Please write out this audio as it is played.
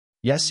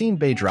Yasiin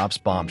Bey drops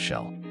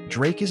Bombshell.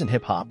 Drake isn't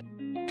hip-hop.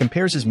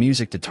 Compares his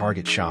music to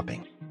Target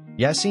shopping.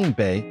 Yasiin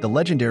Bey, the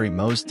legendary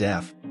Mos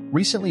Def,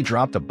 recently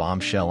dropped a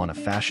bombshell on a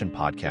fashion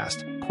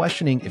podcast,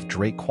 questioning if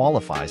Drake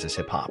qualifies as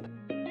hip-hop.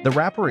 The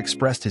rapper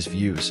expressed his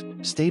views,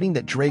 stating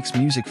that Drake's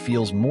music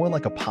feels more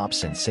like a pop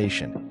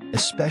sensation,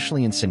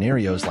 especially in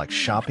scenarios like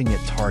shopping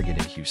at Target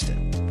in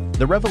Houston.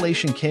 The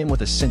revelation came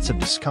with a sense of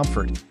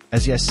discomfort,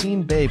 as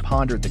Yasiin Bey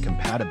pondered the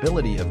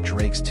compatibility of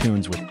Drake's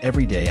tunes with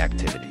everyday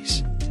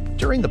activities.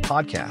 During the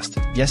podcast,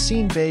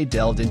 Yasiin Bey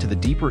delved into the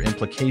deeper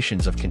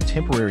implications of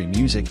contemporary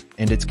music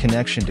and its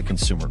connection to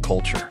consumer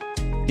culture.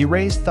 He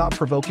raised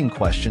thought-provoking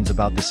questions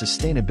about the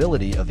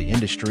sustainability of the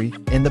industry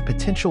and the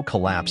potential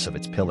collapse of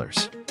its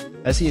pillars.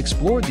 As he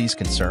explored these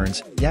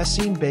concerns,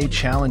 Yasiin Bey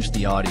challenged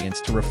the audience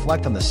to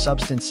reflect on the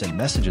substance and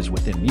messages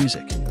within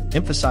music,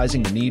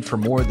 emphasizing the need for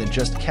more than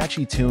just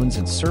catchy tunes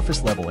and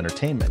surface-level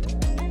entertainment.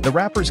 The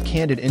rapper's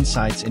candid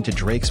insights into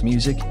Drake's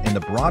music and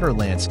the broader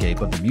landscape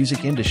of the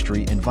music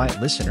industry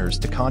invite listeners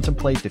to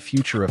contemplate the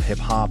future of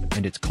hip-hop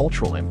and its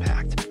cultural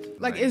impact.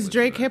 Like, is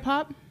Drake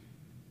hip-hop?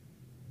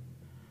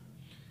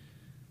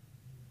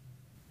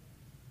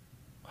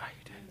 Why are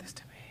you doing this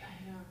to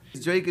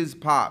me? Drake is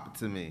pop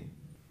to me.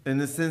 In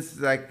the sense,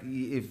 like,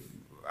 if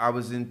I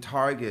was in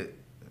Target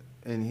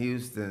in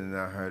Houston and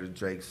I heard a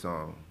Drake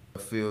song,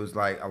 it feels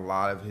like a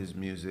lot of his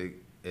music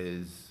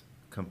is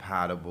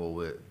compatible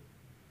with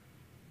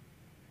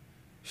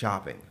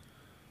shopping.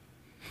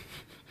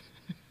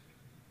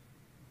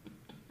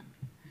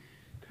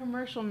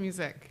 Commercial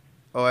music.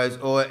 Or it's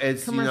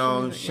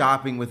Commercial music,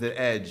 shopping with an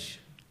edge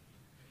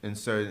in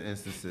certain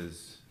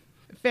instances.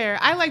 Fair.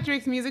 I like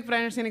Drake's music, but I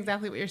understand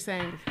exactly what you're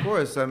saying. Of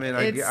course, I mean,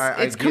 It's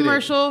I get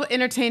commercial,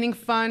 entertaining,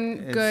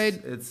 fun,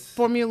 good, it's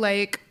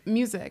formulaic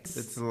music.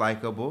 It's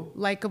likable.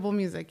 Likeable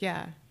music,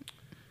 yeah.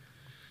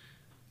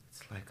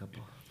 It's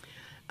likable.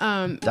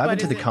 Dive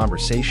into the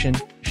conversation,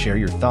 share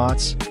your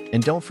thoughts,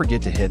 and don't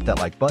forget to hit that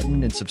like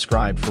button and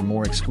subscribe for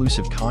more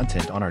exclusive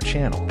content on our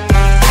channel.